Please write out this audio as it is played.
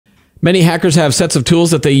Many hackers have sets of tools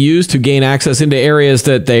that they use to gain access into areas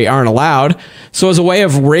that they aren't allowed. So as a way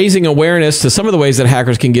of raising awareness to some of the ways that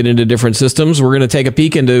hackers can get into different systems, we're going to take a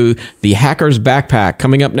peek into the hacker's backpack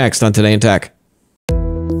coming up next on Today in Tech.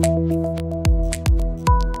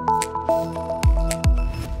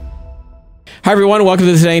 Hi, everyone. Welcome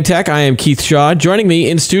to Today in Tech. I am Keith Shaw. Joining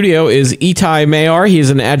me in studio is Etay Maor. He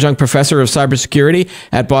is an adjunct professor of cybersecurity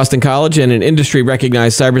at Boston College and an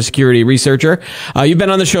industry-recognized cybersecurity researcher. You've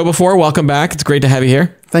been on the show before. Welcome back. It's great to have you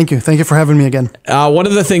here. Thank you. Thank you for having me again. One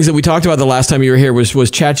of the things that we talked about the last time you were here was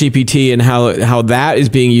ChatGPT and how that is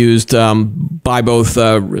being used by both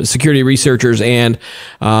security researchers and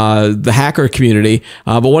the hacker community.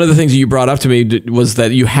 But one of the things that you brought up to me was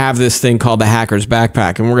that you have this thing called the hacker's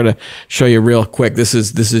backpack, and we're going to show you real quick. This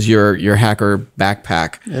is your hacker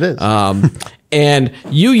backpack. It is. And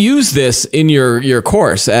you use this in your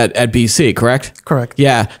course at BC, correct? Correct.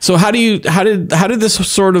 Yeah. So how did this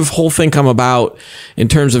sort of whole thing come about in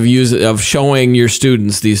terms of showing your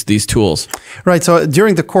students these tools? Right. So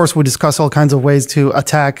during the course, we discuss all kinds of ways to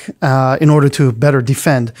attack in order to better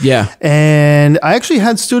defend. Yeah. And I actually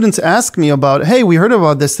had students ask me about, hey, we heard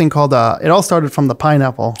about this thing called it all started from the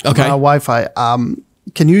Pineapple Wi-Fi.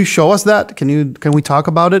 Can you show us that? Can we talk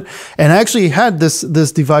about it? And I actually had this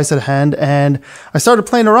device at hand, and I started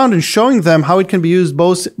playing around and showing them how it can be used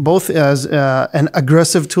both as an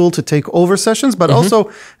aggressive tool to take over sessions, but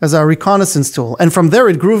also as a reconnaissance tool. And from there,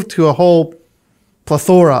 it grew to a whole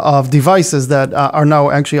plethora of devices that are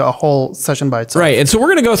now actually a whole session by itself. Right. And so we're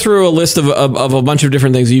going to go through a list of a bunch of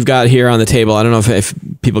different things you've got here on the table. I don't know if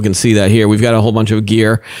people can see that here. We've got a whole bunch of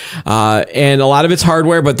gear and a lot of it's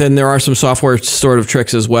hardware, but then there are some software sort of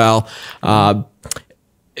tricks as well.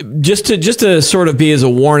 Just to sort of be as a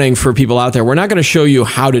warning for people out there, we're not going to show you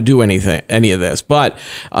how to do any of this. But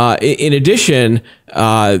in addition,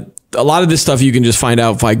 a lot of this stuff you can just find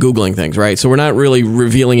out by Googling things, right? So we're not really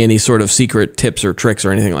revealing any sort of secret tips or tricks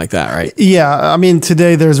or anything like that, right? Yeah. I mean,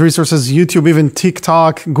 today there's resources, YouTube, even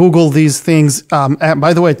TikTok, Google these things. And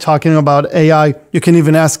by the way, talking about AI, you can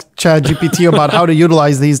even ask ChatGPT about how to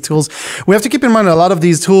utilize these tools. We have to keep in mind a lot of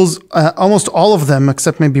these tools, almost all of them,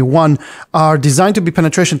 except maybe one, are designed to be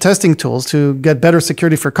penetration testing tools to get better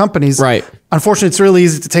security for companies. Right. Unfortunately, it's really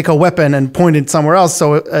easy to take a weapon and point it somewhere else,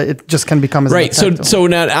 so it just can become as right. So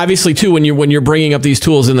now, obviously, too, when you're bringing up these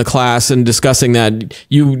tools in the class and discussing that,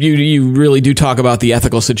 you really do talk about the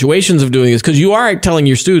ethical situations of doing this, because you are telling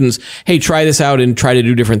your students, hey, try this out and try to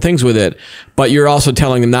do different things with it, but you're also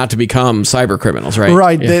telling them not to become cyber criminals, right?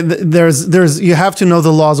 Right. Yeah. There's you have to know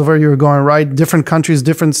the laws of where you're going, right? Different countries,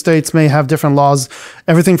 different states may have different laws.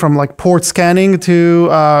 Everything from like port scanning to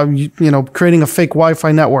creating a fake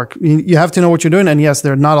Wi-Fi network. You have to know what you're doing, and yes,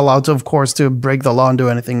 they're not allowed to, of course, to break the law and do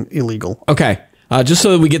anything illegal. Okay, just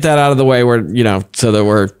so that we get that out of the way, so that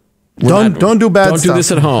we're don't do bad stuff. Don't do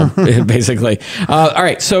this at home, basically. All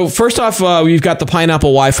right. So first off, we've got the Pineapple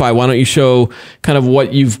Wi-Fi. Why don't you show kind of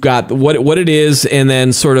what you've got, what it is, and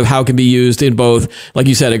then sort of how it can be used in both, like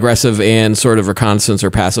you said, aggressive and sort of reconnaissance or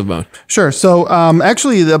passive mode. Sure. So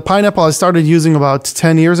actually, the Pineapple I started using about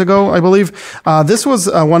 10 years ago, I believe. This was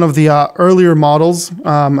one of the earlier models.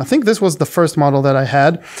 I think this was the first model that I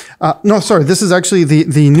had. No, sorry. This is actually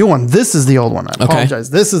the new one. This is the old one. I apologize.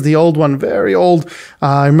 Okay. This is the old one, very old.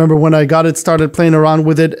 I remember when I got it, started playing around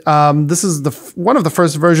with it. This is one of the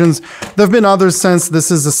first versions. There have been others since.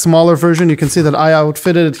 This is a smaller version. You can see that I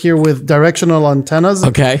outfitted it here with directional antennas.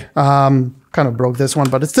 Okay. Kind of broke this one,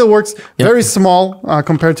 but it still works. Yep. Very small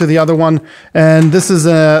compared to the other one. And this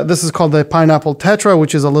is called the Pineapple Tetra,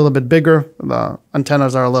 which is a little bit bigger. The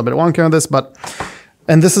antennas are a little bit wonky on this,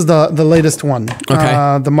 and this is the latest one.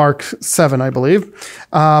 Okay. The Mark 7, I believe.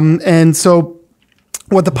 And so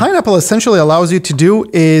what the Pineapple essentially allows you to do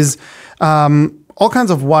is all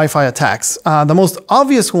kinds of Wi-Fi attacks. The most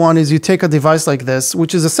obvious one is you take a device like this,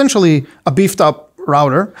 which is essentially a beefed up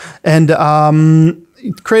router, and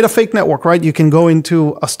create a fake network, right? You can go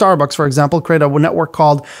into a Starbucks, for example, create a network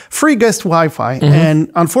called Free Guest Wi-Fi.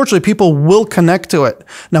 And unfortunately, people will connect to it.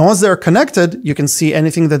 Now, once they're connected, you can see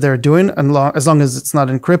anything that they're doing, and as long as it's not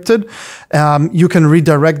encrypted. You can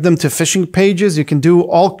redirect them to phishing pages. You can do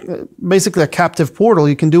basically a captive portal.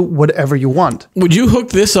 You can do whatever you want. Would you hook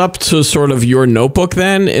this up to sort of your notebook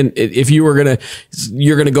then? And if you were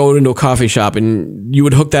you're gonna go into a coffee shop and you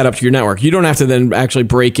would hook that up to your network, you don't have to then actually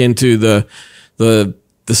break into the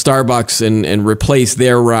Starbucks and replace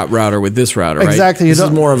their router with this router, right? Exactly. This is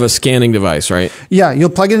more of a scanning device, right? Yeah, you'll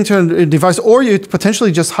plug it into a device, or you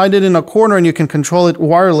potentially just hide it in a corner and you can control it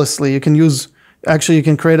wirelessly. You can use Actually, you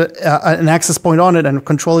can create an access point on it and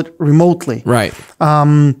control it remotely. Right.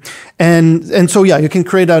 And so, yeah, you can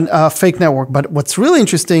create a fake network. But what's really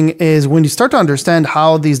interesting is when you start to understand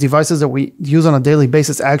how these devices that we use on a daily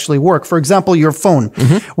basis actually work. For example, your phone.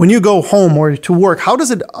 When you go home or to work, how does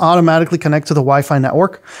it automatically connect to the Wi-Fi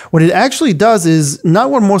network? What it actually does is not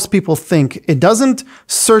what most people think. It doesn't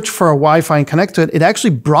search for a Wi-Fi and connect to it. It actually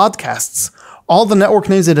broadcasts all the network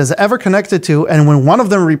names it has ever connected to, and when one of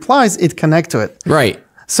them replies, it connects to it. Right.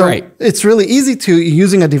 So it's really easy to,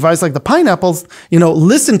 using a device like the Pineapples,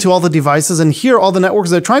 listen to all the devices and hear all the networks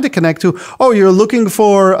they're trying to connect to. Oh, you're looking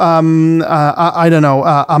for, I don't know,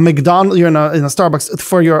 a McDonald's, you're in a Starbucks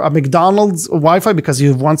for a McDonald's Wi-Fi because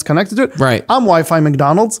you've once connected to it. Right. I'm Wi-Fi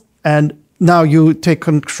McDonald's, and now you take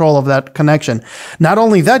control of that connection. Not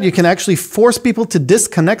only that, you can actually force people to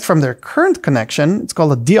disconnect from their current connection. It's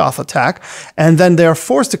called a DOS attack. And then they're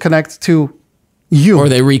forced to connect to you. Or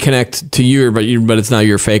they reconnect to you, but it's now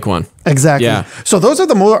your fake one. Exactly. Yeah. So those are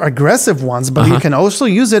the more aggressive ones, but you can also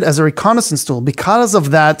use it as a reconnaissance tool because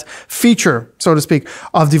of that feature, so to speak,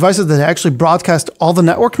 of devices that actually broadcast all the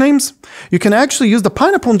network names. You can actually use the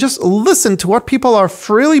Pineapple and just listen to what people are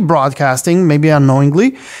freely broadcasting, maybe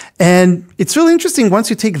unknowingly. And it's really interesting once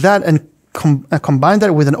you take that and combine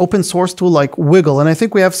that with an open source tool like Wiggle. And I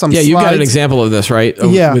think we have some slides. You got an example of this, right?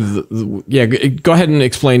 Yeah. Go ahead and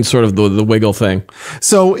explain sort of the Wiggle thing.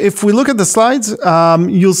 So if we look at the slides,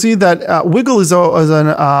 you'll see that Wiggle is a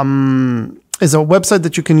website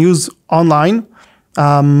that you can use online.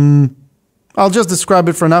 I'll just describe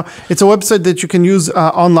it for now. It's a website that you can use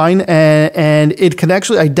online, and it can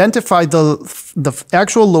actually identify the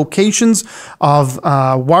actual locations of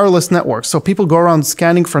wireless networks. So people go around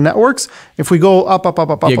scanning for networks. If we go up on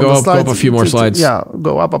the slides. Go up a few more slides.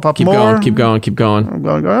 Go up more. Keep going.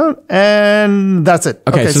 Going, and that's it.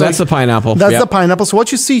 Okay, so that's the Pineapple. That's the Pineapple. So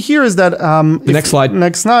what you see here is that the next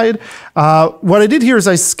slide. What I did here is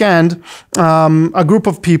I scanned a group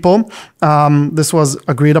of people. This was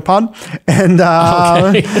agreed upon, and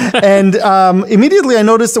immediately I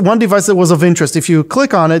noticed one device that was of interest. If you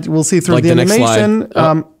click on it, we'll see through like the animation.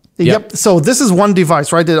 Yep. So this is one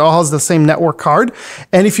device, right? It all has the same network card.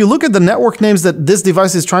 And if you look at the network names that this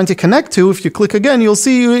device is trying to connect to, if you click again, you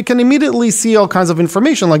can immediately see all kinds of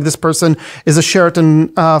information. Like this person is a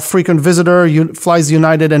Sheraton frequent visitor, flies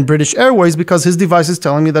United and British Airways, because his device is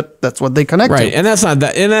telling me that that's what they connect to. Right. And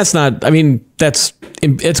that's not, I mean,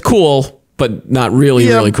 it's cool, but not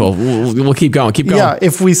really cool. We'll keep going. Yeah,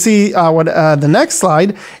 if we see what the next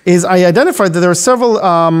slide is, I identified that there are several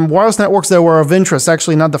wireless networks that were of interest.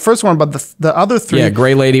 Actually, not the first one, but the other three. Yeah,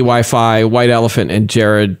 Gray Lady, Wi-Fi, White Elephant, and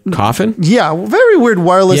Jared Coffin. Yeah, very weird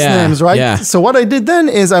wireless names, right? Yeah. So what I did then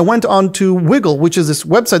is I went on to Wiggle, which is this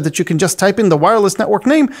website that you can just type in the wireless network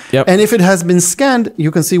name. Yep. And if it has been scanned, you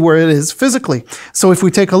can see where it is physically. So if we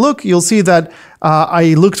take a look, you'll see that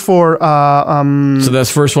I looked for. So this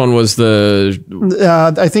first one was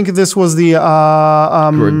I think this was the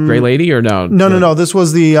Gray Lady, or no? No. This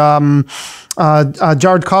was the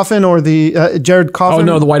Jared Coffin or the Jared Coffin. Oh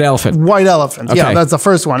no, the White Elephant. White Elephant. Okay. Yeah, that's the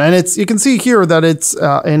first one, and you can see here that it's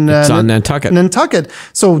on Nantucket. Nantucket.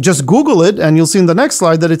 So just Google it, and you'll see in the next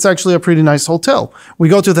slide that it's actually a pretty nice hotel. We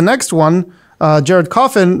go to the next one. Jared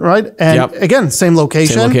Coffin, right? And again, same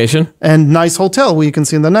location. And nice hotel, we can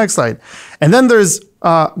see in the next slide. And then there's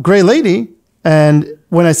Gray Lady, and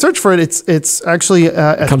when I search for it, it's actually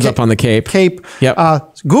it comes up on the Cape. Yep.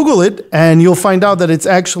 Google it, and you'll find out that it's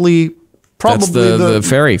actually probably the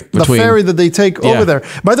ferry. The ferry that they take over there.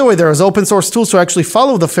 By the way, there is open source tools to actually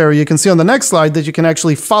follow the ferry. You can see on the next slide that you can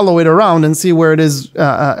actually follow it around and see where it is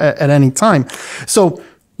at any time. So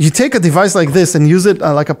you take a device like this and use it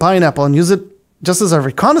like a Pineapple and use it just as a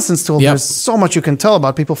reconnaissance tool. There's so much you can tell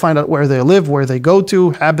about people, find out where they live, where they go to,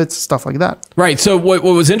 habits, stuff like that. Right. So what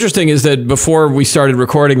was interesting is that before we started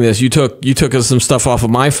recording this, you took us some stuff off of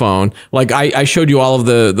my phone. Like I showed you all of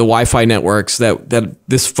the Wi-Fi networks that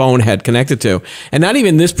this phone had connected to, and not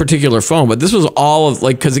even this particular phone, but this was all of,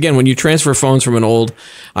 like, because again, when you transfer phones from an old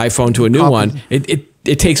iPhone to a new one,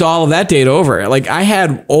 it takes all of that data over. Like I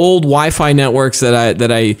had old Wi-Fi networks that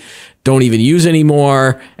I don't even use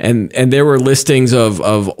anymore, and there were listings of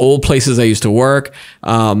old places I used to work.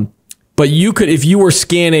 But you could, if you were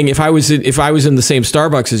scanning, if I was in the same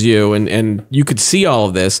Starbucks as you, and you could see all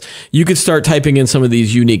of this, you could start typing in some of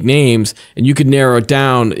these unique names, and you could narrow it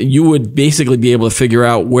down. You would basically be able to figure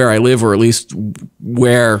out where I live, or at least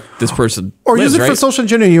where this person or lives, use it for social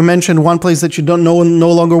engineering. You mentioned one place that you don't know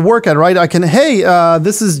no longer work at, right? I can, hey,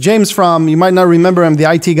 this is James from, you might not remember him,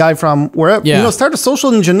 the IT guy from wherever. Yeah. Start a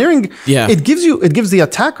social engineering. Yeah. It gives the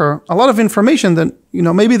attacker a lot of information that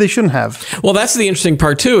maybe they shouldn't have. Well, that's the interesting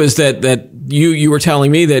part too, is that you were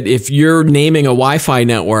telling me that if you're naming a Wi-Fi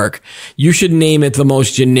network, you should name it the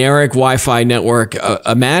most generic Wi-Fi network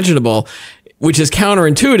imaginable, which is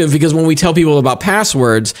counterintuitive because when we tell people about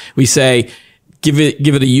passwords, we say, give it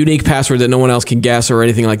a unique password that no one else can guess or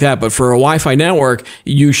anything like that. But for a Wi-Fi network,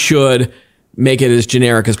 you should make it as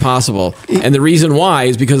generic as possible. And the reason why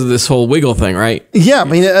is because of this whole wiggle thing, right? Yeah, I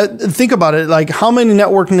mean, think about it. Like, how many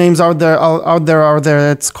network names are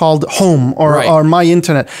there? It's called home or my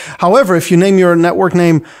internet. However, if you name your network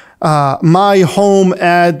name my home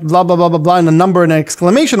at blah blah blah blah blah and a number and an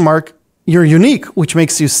exclamation mark, you're unique, which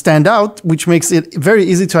makes you stand out, which makes it very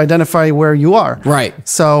easy to identify where you are. Right.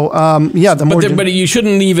 So, yeah, but you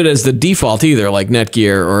shouldn't leave it as the default either, like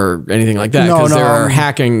Netgear or anything like that, because there are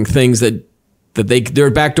hacking things that there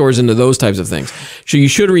are backdoors into those types of things. So you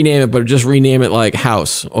should rename it, but just rename it like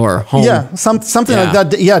house or home. Yeah, something like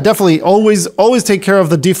that. Yeah, definitely. Always take care of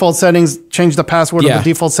the default settings. Change the password of the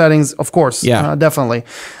default settings, of course. Yeah, definitely.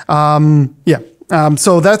 Yeah.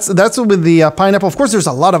 So that's with the Pineapple. Of course, there's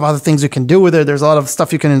a lot of other things you can do with it. There's a lot of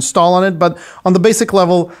stuff you can install on it, but on the basic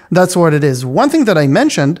level, that's what it is. One thing that I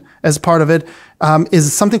mentioned as part of it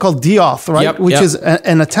is something called deauth, right? Which is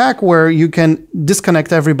an attack where you can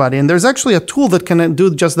disconnect everybody. And there's actually a tool that can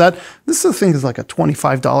do just that. This thing is like a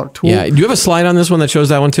 $25 tool. Yeah. Do you have a slide on this one that shows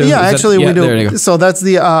that one too? Yeah, actually we do. There you go. So that's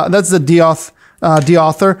the deauth.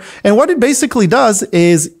 Deauthor. And what it basically does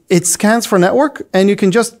is it scans for network, and you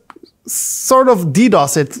can just sort of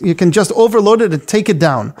DDoS it. You can just overload it and take it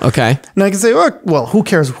down. Okay. And I can say, well, who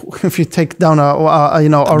cares if you take down a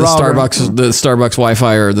router? The Starbucks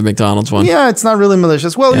Wi-Fi or the McDonald's one. Yeah, it's not really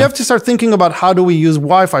malicious. Well, you have to start thinking about how do we use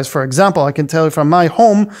Wi-Fi's. For example, I can tell you from my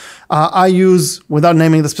home, I use, without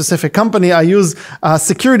naming the specific company, I use a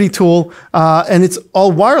security tool, and it's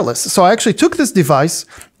all wireless. So I actually took this device,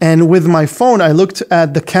 and with my phone, I looked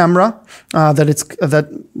at the camera,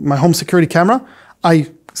 that my home security camera. I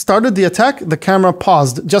started the attack, the camera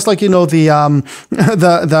paused, just like, the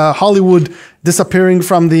Hollywood disappearing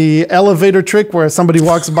from the elevator trick where somebody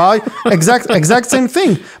walks by. exact same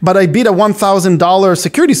thing. But I beat a $1,000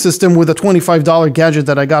 security system with a $25 gadget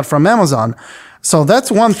that I got from Amazon. So that's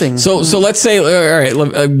one thing. So let's say, all right,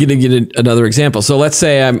 I'm gonna get another example. So let's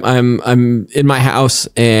say I'm in my house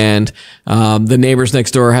and the neighbors next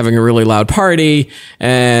door are having a really loud party,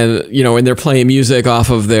 and and they're playing music off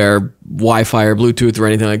of their Wi-Fi or Bluetooth or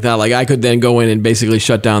anything like that. Like, I could then go in and basically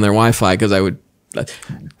shut down their Wi-Fi because I would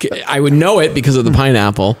know it because of the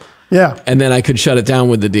Pineapple. Yeah, and then I could shut it down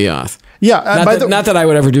with the deauth. Yeah, not that I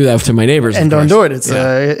would ever do that to my neighbors. And don't do it.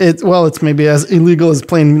 It's maybe as illegal as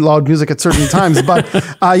playing loud music at certain times. But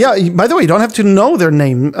yeah, by the way, you don't have to know their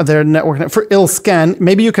name, their network name. It'll scan.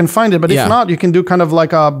 Maybe you can find it, but if not, you can do kind of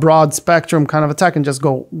like a broad spectrum kind of attack and just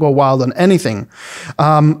go wild on anything.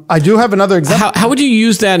 I do have another example. How would you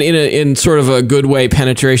use that in sort of a good way,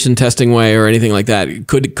 penetration testing way, or anything like that?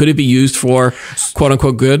 Could it be used for quote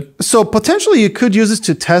unquote good? So potentially, you could use this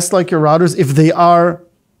to test like your routers if they are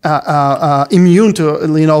immune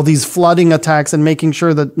to these flooding attacks and making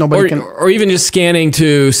sure that nobody can, or even just scanning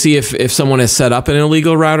to see if someone has set up an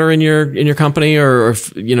illegal router in your company, or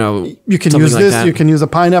if you can use this. Like you can use a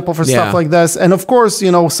Pineapple for stuff like this, and of course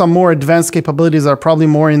some more advanced capabilities are probably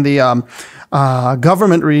more in the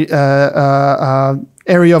government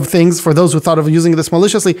area of things. For those who thought of using this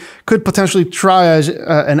maliciously, could potentially triage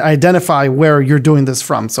and identify where you're doing this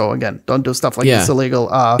from. So again, don't do stuff like this illegal.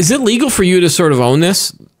 Is it legal for you to sort of own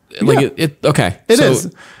this? Okay. It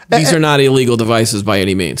is. These are not illegal devices by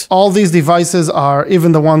any means. All these devices are,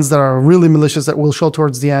 even the ones that are really malicious that we'll show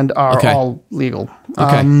towards the end, are all legal.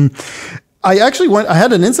 Okay. I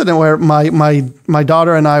had an incident where my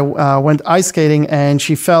daughter and I went ice skating, and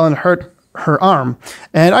she fell and hurt her arm,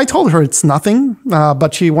 and I told her it's nothing,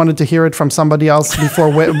 but she wanted to hear it from somebody else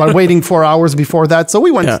by waiting 4 hours before that. So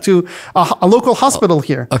we went to a local hospital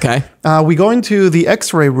here. Okay. We go into the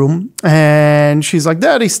x-ray room, and she's like,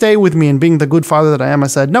 "Daddy, stay with me." And being the good father that I am, I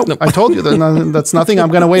said, "No, I told you that's nothing. I'm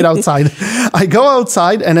going to wait outside." I go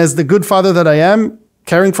outside, and as the good father that I am,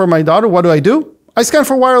 caring for my daughter, what do? I scan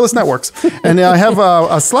for wireless networks. And I have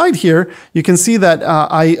a slide here. You can see that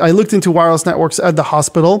I looked into wireless networks at the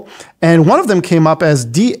hospital, and one of them came up as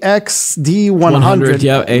DXD100.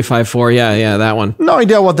 Yeah, A54. Yeah, that one. No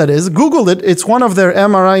idea what that is. Googled it. It's one of their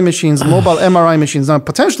MRI machines, mobile MRI machines. Now,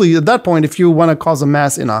 potentially at that point, if you want to cause a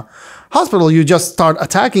mass in a hospital, you just start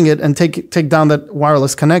attacking it and take down that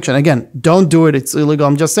wireless connection. Again, don't do it. It's illegal.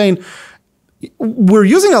 I'm just saying,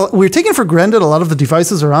 we're taking for granted a lot of the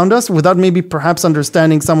devices around us without maybe perhaps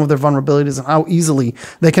understanding some of their vulnerabilities and how easily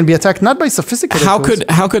they can be attacked, not by sophisticated tools.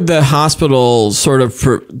 How could the hospital sort of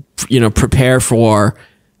prepare for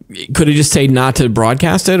could it just say not to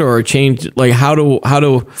broadcast it or change? Like how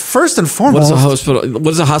do First and foremost, what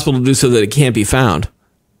does a hospital do so that it can't be found?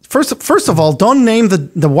 First of all, don't name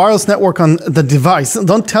the wireless network on the device.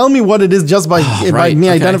 Don't tell me what it is just by me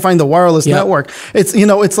identifying the wireless network. It's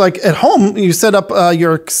it's like at home you set up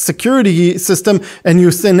your security system and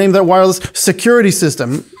you say name that wireless security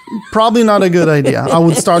system. Probably not a good idea. I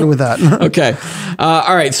would start with that. Okay.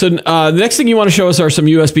 All right. So the next thing you want to show us are some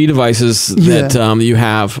USB devices that you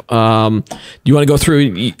have. You want to go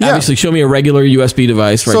through? Obviously, show me a regular USB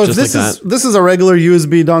device, right? So just like that. This is a regular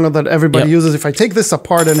USB dongle that everybody uses. If I take this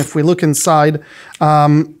apart and if we look inside,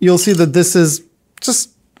 you'll see that this is just.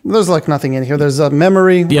 There's like nothing in here. There's a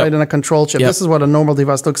memory, right, and a control chip. This is what a normal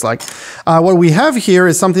device looks like. What we have here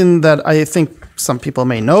is something that I think some people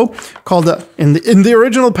may know, called in the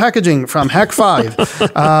original packaging from Hack 5,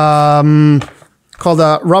 called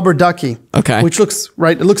a rubber ducky. Okay. Which looks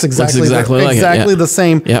exactly like the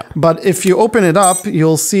same. Yeah. But if you open it up,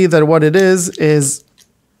 you'll see that what it is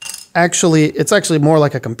actually it's actually more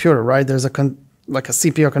like a computer, right? There's like a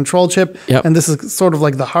CPU control chip, and this is sort of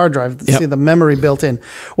like the hard drive. See the memory built in.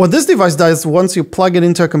 What this device does, once you plug it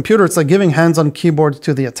into a computer, it's like giving hands-on keyboard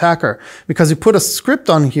to the attacker, because you put a script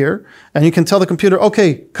on here and you can tell the computer,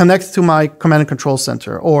 okay, connect to my command and control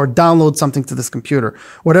center or download something to this computer,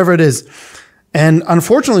 whatever it is. And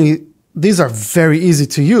unfortunately, these are very easy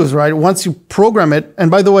to use, right? Once you program it,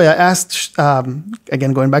 and by the way, I asked,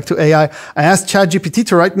 again, going back to AI, I asked ChatGPT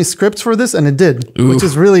to write me scripts for this, and it did, which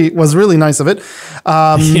was really nice of it.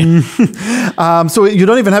 So you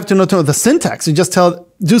don't even have to know the syntax. You just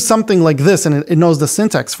do something like this, and it knows the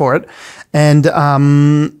syntax for it. And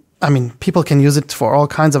I mean, people can use it for all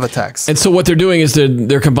kinds of attacks. And so what they're doing is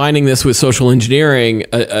they're combining this with social engineering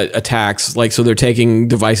attacks. Like, so they're taking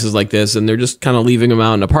devices like this and they're just kind of leaving them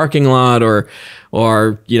out in a parking lot or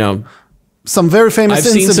some very famous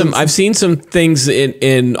incidents. I've seen some things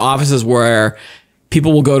in offices where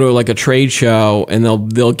people will go to like a trade show and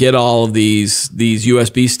they'll get all of these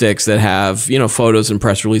USB sticks that have, photos and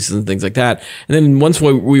press releases and things like that. And then once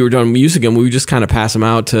we were done using them, we would just kind of pass them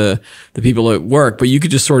out to the people at work. But you could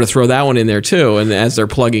just sort of throw that one in there too. And as they're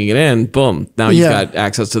plugging it in, boom, now you've got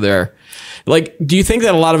access to their, like, do you think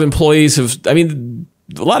that a lot of employees have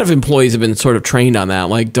been sort of trained on that?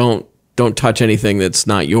 Like, don't touch anything that's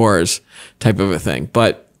not yours type of a thing.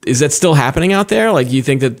 But is that still happening out there? Like, you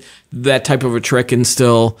think that type of a trick can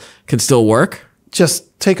still work?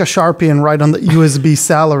 Just take a Sharpie and write on the USB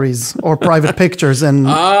salaries or private pictures and...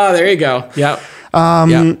 there you go. Yep.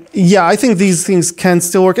 Yeah, I think these things can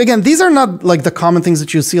still work. Again, these are not like the common things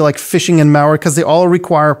that you see like phishing and malware, because they all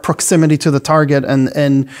require proximity to the target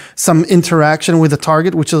and some interaction with the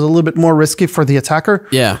target, which is a little bit more risky for the attacker.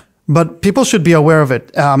 Yeah. But people should be aware of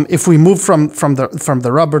it. If we move from the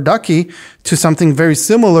rubber ducky to something very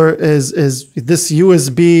similar, is this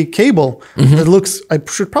USB cable that looks? I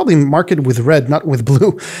should probably mark it with red, not with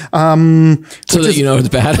blue, so that it's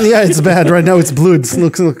bad. Yeah, it's bad right now. It's blue. It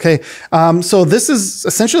looks okay. So this is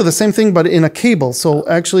essentially the same thing, but in a cable. So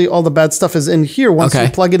actually, all the bad stuff is in here. Once you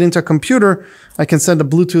plug it into a computer, I can send a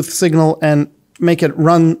Bluetooth signal and make it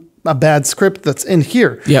run a bad script that's in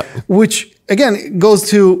here. Yep. Which again goes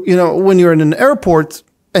to, when you're in an airport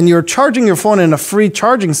and you're charging your phone in a free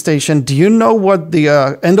charging station, do you know what the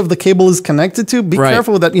end of the cable is connected to? Be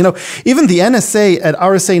careful with that. Even the NSA at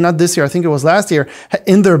RSA, not this year, I think it was last year,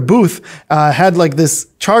 in their booth had like this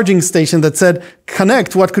charging station that said,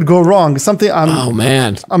 connect, what could go wrong? Something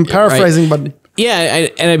I'm paraphrasing, but... Yeah,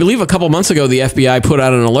 and I believe a couple months ago, the FBI put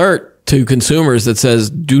out an alert to consumers that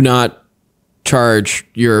says, do not charge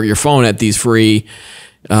your phone at these free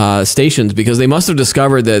stations, because they must have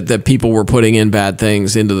discovered that people were putting in bad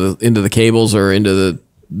things into the cables or into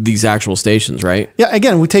these actual stations, right? Yeah,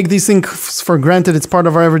 again, we take these things for granted. It's part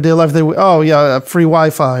of our everyday life. Free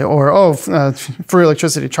Wi-Fi or free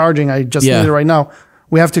electricity charging. I just need it right now.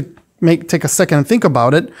 We have to take a second and think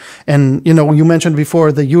about it. And you mentioned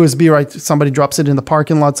before the USB, right? Somebody drops it in the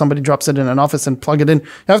parking lot, somebody drops it in an office and plug it in. You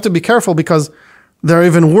have to be careful, because there are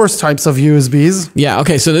even worse types of USBs. Yeah.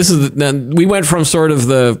 Okay. So we went from sort of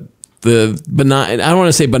the benign, I don't want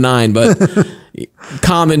to say benign, but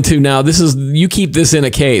common to now. You keep this in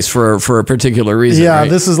a case for a particular reason. Yeah.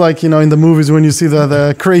 Right? This is like, in the movies when you see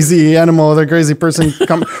the crazy animal, the crazy person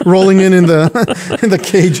come rolling in the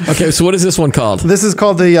cage. Okay. So what is this one called? This is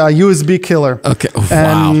called the USB killer. Okay. Oh,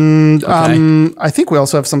 and, wow. Okay. I think we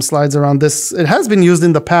also have some slides around this. It has been used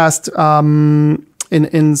in the past,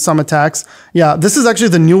 in some attacks. Yeah, this is actually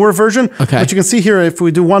the newer version. Okay. But you can see here, if we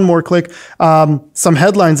do one more click, some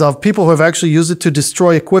headlines of people who have actually used it to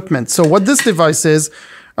destroy equipment. So what this device is,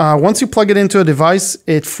 Once you plug it into a device,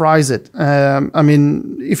 it fries it. I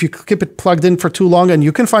mean, if you keep it plugged in for too long, and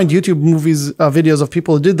you can find YouTube videos of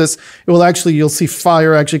people who did this, it will actually, you'll see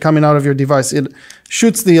fire actually coming out of your device. It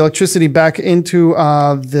shoots the electricity back into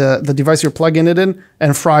the device you're plugging it in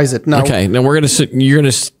and fries it. Now, okay, now you're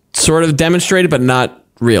gonna sort of demonstrate it, but not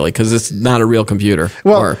really, because it's not a real computer.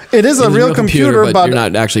 Well, it is a real computer, but you're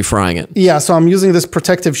not actually frying it. Yeah, so I'm using this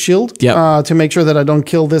protective shield to make sure that I don't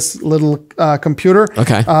kill this little computer.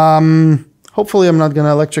 Okay. Hopefully, I'm not going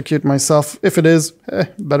to electrocute myself. If it is,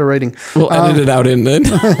 better rating. We'll edit it out in then.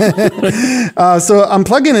 So I'm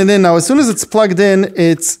plugging it in now. As soon as it's plugged in,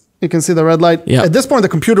 you can see the red light. Yep. At this point, the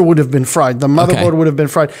computer would have been fried. The motherboard would have been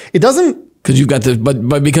fried. It doesn't. Because you've got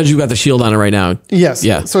but because you've got the shield on it right now. Yes.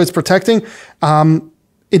 Yeah. So it's protecting.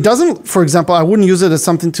 It doesn't, for example, I wouldn't use it as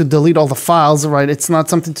something to delete all the files, right? It's not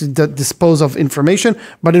something to dispose of information,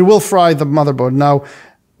 but it will fry the motherboard. Now,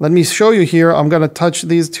 let me show you here. I'm going to touch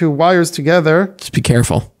these two wires together. Just be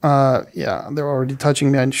careful. Yeah, they're already touching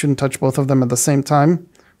me. I shouldn't touch both of them at the same time.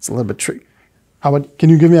 It's a little bit tricky. How about, can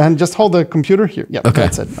you give me a hand? Just hold the computer here. Yeah, okay.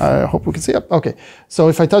 That's it. I hope we can see it. Okay, so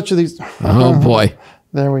if I touch these. Oh, boy.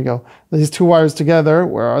 There we go. These two wires together,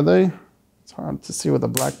 where are they? It's hard to see with the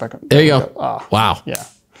black background. There you go. Ah, wow. Yeah.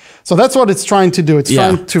 So that's what it's trying to do. It's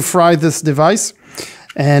trying to fry this device.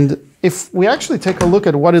 And if we actually take a look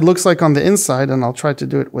at what it looks like on the inside, and I'll try to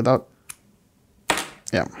do it without,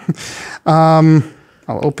 I'll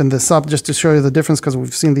open this up just to show you the difference, because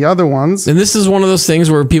we've seen the other ones. And this is one of those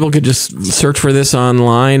things where people could just search for this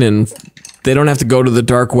online, and they don't have to go to the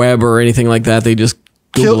dark web or anything like that. They just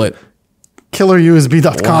Google it.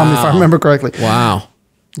 KillerUSB.com, if I remember correctly. Wow.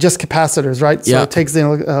 Just capacitors, right? So it takes the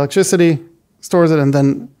electricity, stores it, and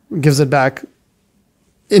then gives it back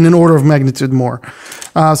in an order of magnitude more.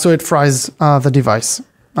 So it fries the device.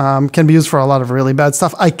 Can be used for a lot of really bad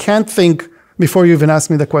stuff. I can't think, before you even ask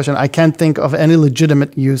me the question, I can't think of any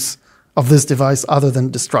legitimate use of this device other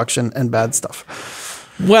than destruction and bad stuff.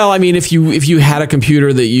 Well, I mean, if you had a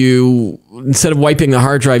computer that you, instead of wiping the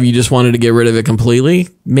hard drive, you just wanted to get rid of it completely,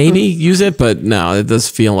 maybe use it, but no, it does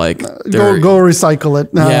feel like go recycle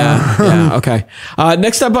it. Yeah, okay.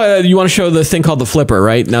 Next up, you want to show the thing called the flipper,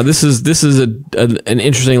 right? Now, this is an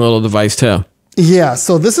interesting little device too. Yeah,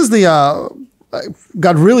 so this is the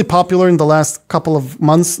got really popular in the last couple of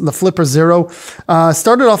months. The Flipper Zero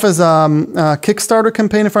started off as a Kickstarter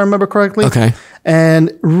campaign, if I remember correctly. Okay.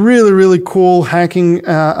 And really cool hacking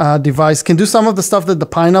device. Can do some of the stuff that the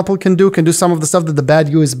Pineapple can do some of the stuff that the bad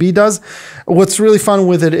USB does. What's really fun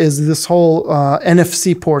with it is this whole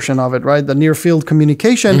NFC portion of it, right? The near field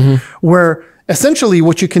communication, where essentially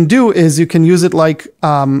what you can do is you can use it like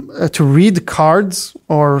to read cards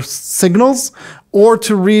or signals, or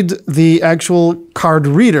to read the actual card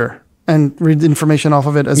reader and read information off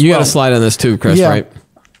of it as well. You got a slide on this too, Chris, right?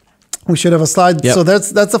 We should have a slide. Yep. So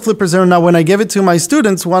that's the Flipper Zero. Now, when I gave it to my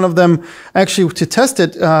students, one of them actually, to test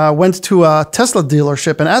it, went to a Tesla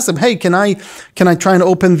dealership and asked them, "Hey, can I try and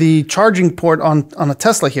open the charging port on a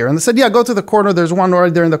Tesla here?" And they said, "Yeah, go to the corner. There's one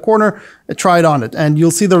right there in the corner. Try it on it." And you'll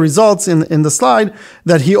see the results in the slide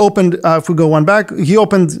that he opened. If we go one back, he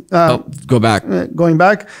opened. Go back. Going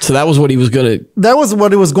back. So that was what he was gonna. That was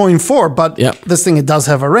what it was going for. But this thing, it does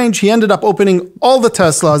have a range. He ended up opening all the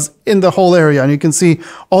Teslas in the whole area, and you can see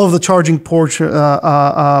all of the charging ports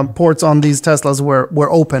on these Teslas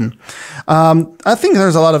were open. I think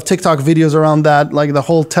there's a lot of TikTok videos around that, like the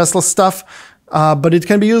whole Tesla stuff. But it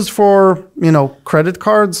can be used for, credit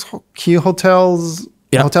cards, hotels,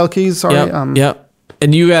 hotel keys. Sorry.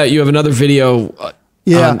 And you have another video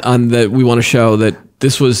on that we want to show that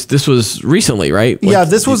this was recently, right? Like,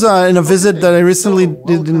 this was in a visit that I recently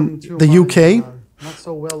did in the UK. Not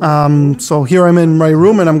so well. So here I'm in my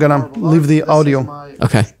room, and I'm gonna leave the audio.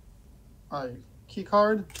 Okay. My key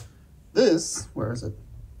card. Where is it?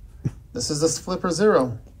 This is this Flipper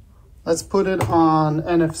Zero. Let's put it on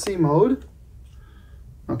NFC mode.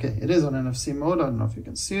 Okay, it is on NFC mode. I don't know if you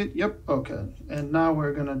can see it. Yep. Okay. And now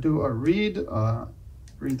we're gonna do a read.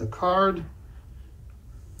 Read the card.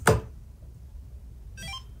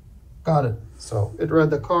 Got it. So it read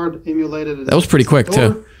the card, emulated it. That was pretty quick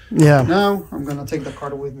too. Yeah. Now I'm gonna take the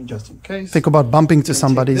card with me just in case. Think about bumping to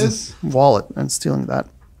somebody's wallet and stealing that.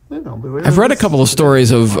 I've read a couple of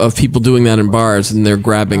stories of people doing that in bars, and they're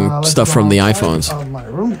grabbing stuff from the iPhones. My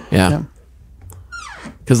room. Yeah.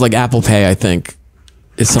 Because like Apple Pay, I think,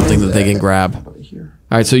 is something that they can grab. All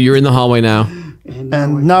right, so you're in the hallway now.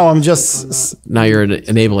 And now I'm just... Now you're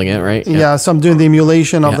enabling it, right? Yeah, so I'm doing the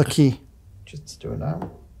emulation of the key. Just do it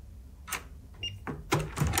now.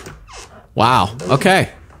 Wow, okay.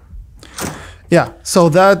 Yeah. So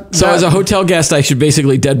as a hotel guest, I should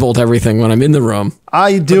basically deadbolt everything when I'm in the room.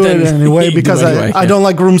 I do it anyway because I don't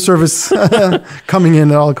like room service coming in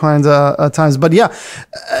at all kinds of times. But yeah,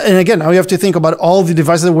 and again, now you have to think about all the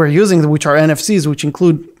devices that we're using, which are NFCs, which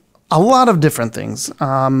include a lot of different things.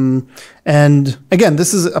 And again,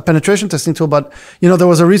 this is a penetration testing tool, but there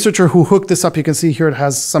was a researcher who hooked this up. You can see here it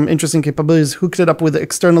has some interesting capabilities, hooked it up with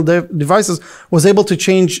external devices, was able to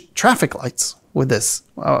change traffic lights with this.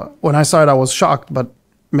 When I saw it, I was shocked, but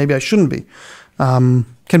maybe I shouldn't be.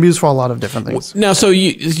 Can be used for a lot of different things. Now, so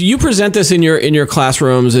you present this in your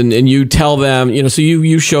classrooms and you tell them, so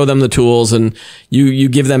you show them the tools and you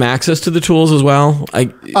give them access to the tools as well.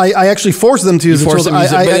 I actually force them to use the tools.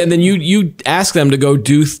 And then you ask them to go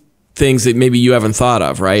do things that maybe you haven't thought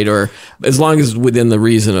of, right? Or as long as within the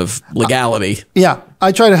reason of legality. Yeah.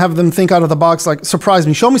 I try to have them think out of the box, like surprise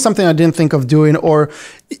me, show me something I didn't think of doing, or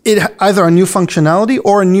either a new functionality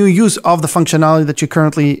or a new use of the functionality that you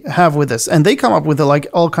currently have with this. And they come up with like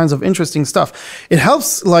all kinds of interesting stuff. It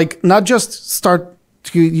helps like not just start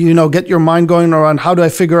to, get your mind going around how do I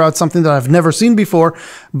figure out something that I've never seen before,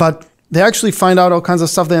 but they actually find out all kinds of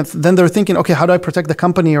stuff. Then they're thinking, okay, how do I protect the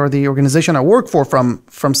company or the organization I work for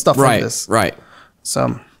from stuff like this? Right.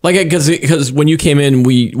 So. Like, because when you came in,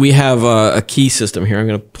 we have a key system here. I'm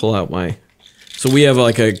going to pull out so we have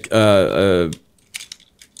like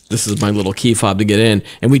this is my little key fob to get in,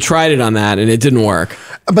 and we tried it on that, and it didn't work.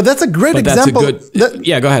 But that's a great example.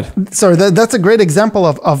 Yeah, go ahead. Sorry, that's a great example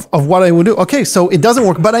of what I would do. Okay, so it doesn't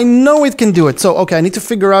work, but I know it can do it. So, okay, I need to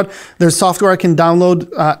figure out there's software I can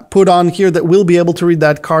download, put on here that will be able to read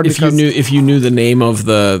that card. If you knew the name of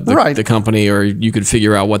the company, or you could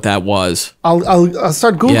figure out what that was. I'll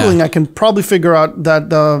start Googling. Yeah. I can probably figure out that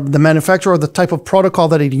the manufacturer or the type of protocol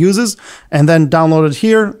that it uses, and then download it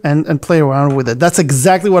here and play around with it. That's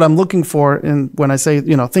exactly what I'm looking for when I say,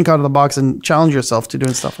 think out of the box and challenge yourself to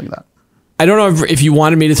doing stuff like that. I don't know if you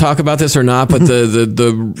wanted me to talk about this or not, but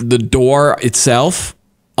the door itself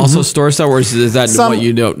also stores stuff, or is that what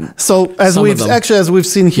you know? So as we've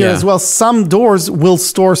seen here as well, some doors will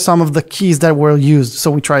store some of the keys that were used. So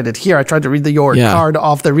we tried it here. I tried to read your card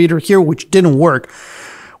off the reader here, which didn't work.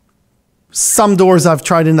 Some doors I've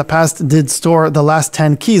tried in the past did store the last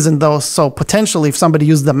 10 keys in those. So potentially if somebody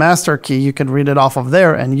used the master key, you could read it off of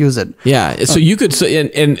there and use it. Yeah. So you could,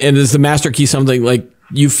 and is the master key something like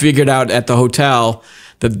you figured out at the hotel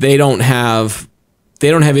that they don't have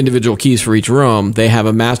individual keys for each room. They have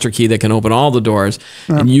a master key that can open all the doors,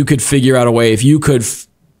 and you could figure out a way, if you could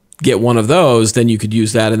get one of those, then you could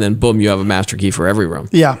use that, and then boom, you have a master key for every room.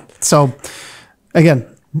 Yeah. So again,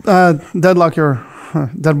 deadbolt your. I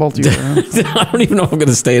don't even know if I'm going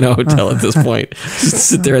to stay in a hotel at this point. Just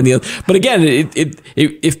sit there in the other. But again,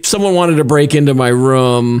 if someone wanted to break into my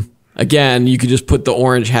room, again, you could just put the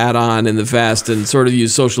orange hat on and the vest and sort of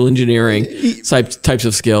use social engineering types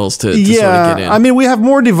of skills to sort of get in. I mean, we have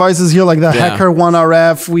more devices here like the Hacker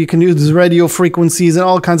 1RF. We can use radio frequencies and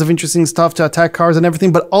all kinds of interesting stuff to attack cars and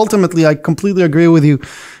everything. But ultimately, I completely agree with you.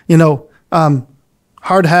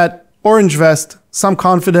 Hard hat, orange vest, some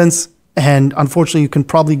confidence. And unfortunately, you can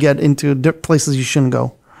probably get into places you shouldn't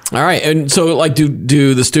go. All right. And so, like,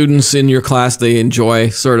 do the students in your class, they enjoy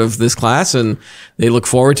sort of this class and they look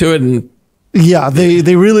forward to it? And yeah,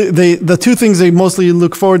 the two things they mostly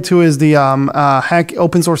look forward to is the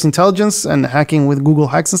open source intelligence and hacking with Google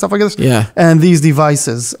Hacks and stuff like this. Yeah. And these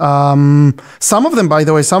devices. Some of them, by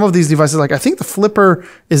the way, some of these devices, like I think the Flipper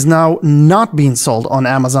is now not being sold on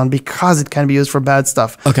Amazon because it can be used for bad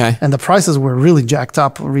stuff. Okay. And the prices were really jacked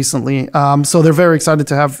up recently. So they're very excited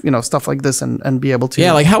to have, stuff like this and be able to.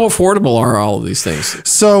 Yeah, like how affordable are all of these things?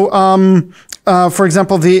 So, for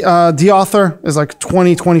example, the author is like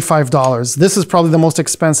 $25. This is probably the most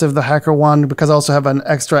expensive, the Hacker one, because I also have an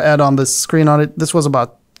extra add-on this screen on it. This was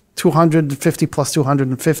about $250 plus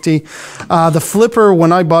 $250. The Flipper,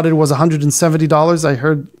 when I bought it, was $170. I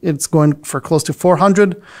heard it's going for close to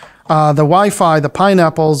 $400. The Wi-Fi, the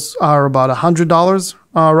Pineapples are about $100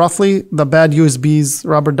 roughly. The bad USBs,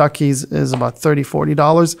 rubber duckies, is about $30,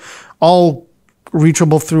 $40. All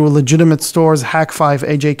reachable through legitimate stores. Hack5,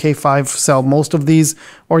 AJK5 sell most of these,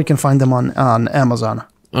 or you can find them on Amazon.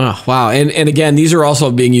 Oh, wow. And again, these are also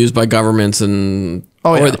being used by governments and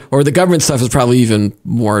or the government stuff is probably even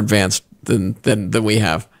more advanced than we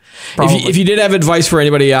have. If you did have advice for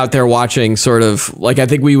anybody out there watching, sort of like, I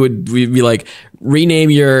think we'd be like, rename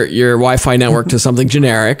your Wi-Fi network to something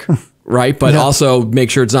generic, right? But also make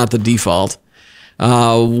sure it's not the default.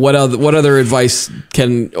 What other advice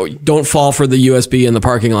don't fall for the USB in the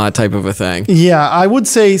parking lot type of a thing? Yeah, I would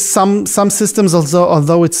say some systems,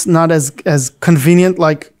 although it's not as convenient.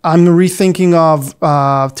 Like I'm rethinking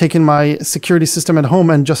of taking my security system at home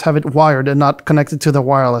and just have it wired and not connected to the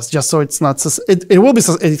wireless, just so it's not it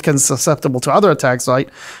can be susceptible to other attacks, right?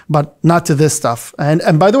 But not to this stuff.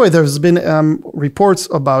 And by the way, there's been reports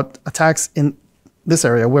about attacks in this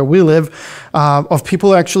area where we live of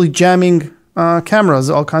people actually jamming cameras,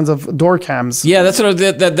 all kinds of door cams. Yeah, that's what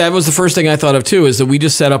that was the first thing I thought of too, is that we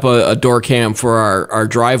just set up a door cam for our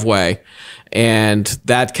driveway, and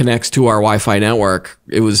that connects to our Wi-Fi network.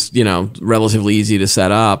 It was, relatively easy to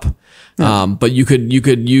set up. Yeah. But you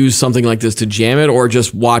could use something like this to jam it, or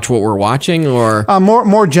just watch what we're watching, or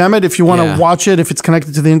more jam it if you want to watch it. If it's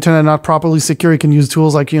connected to the internet, not properly secure, you can use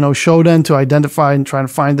tools like Shodan to identify and try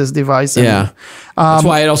and find this device. And, that's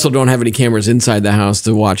why I also don't have any cameras inside the house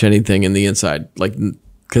to watch anything in the inside,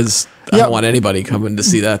 because I don't want anybody coming to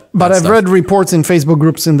see that. But I've read reports in Facebook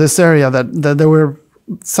groups in this area that there were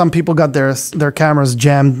some people got their cameras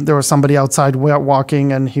jammed. There was somebody outside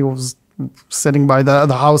walking, and he was sitting by the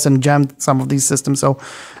house and jammed some of these systems. So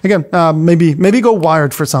again, maybe go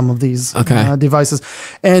wired for some of these devices.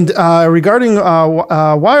 And regarding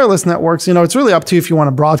wireless networks, it's really up to you if you want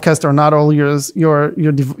to broadcast or not all your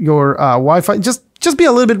Wi-Fi. Just be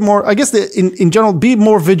a little bit more, I guess, in general, be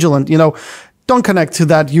more vigilant. Don't connect to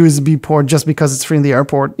that USB port just because it's free in the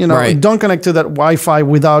airport. Don't connect to that Wi-Fi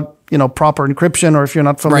without proper encryption, or if you're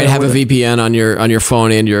not familiar. Have a VPN on your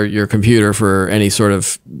phone and your computer for any sort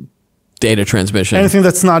of data transmission. Anything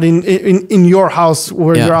that's not in your house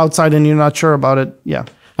where you're outside and you're not sure about it. Yeah.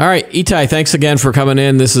 All right, Etay, thanks again for coming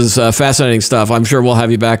in. This is fascinating stuff. I'm sure we'll have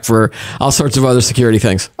you back for all sorts of other security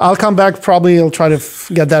things. I'll come back. Probably I'll try to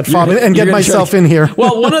get that fob and get myself in here.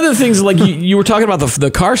 Well, one of the things, like you were talking about the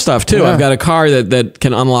car stuff too. Yeah. I've got a car that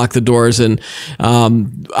can unlock the doors, and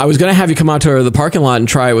I was going to have you come out to the parking lot and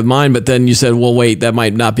try it with mine, but then you said, well, wait, that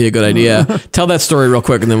might not be a good idea. Tell that story real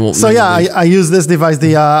quick, and then we'll... So I use this device,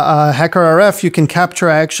 the Hacker RF. You can capture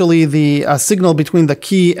actually the signal between the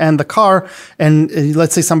key and the car, and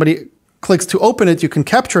let's say somebody clicks to open it, you can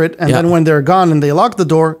capture it, and then when they're gone and they lock the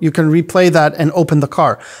door, you can replay that and open the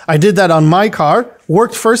car. I did that on my car,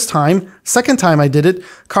 worked first time. Second time I did it,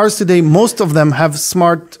 cars today, most of them have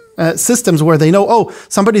smart systems where they know,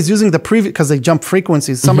 somebody's using the previous, because they jump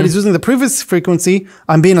frequencies, somebody's using the previous frequency,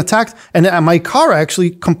 I'm being attacked, and my car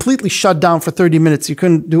actually completely shut down for 30 minutes. You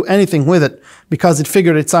couldn't do anything with it because it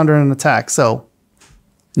figured it's under an attack. So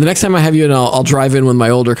the next time I have you in, I'll drive in with my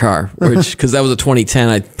older car, because that was a 2010.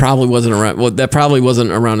 I probably wasn't around. Well, that probably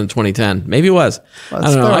wasn't around in 2010. Maybe it was. I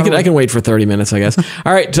don't know. I can wait for 30 minutes, I guess.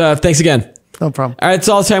 All right. Thanks again. No problem. All right. That's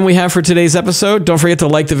all the time we have for today's episode. Don't forget to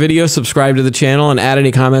like the video, subscribe to the channel, and add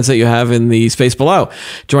any comments that you have in the space below.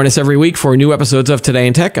 Join us every week for new episodes of Today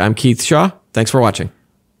in Tech. I'm Keith Shaw. Thanks for watching.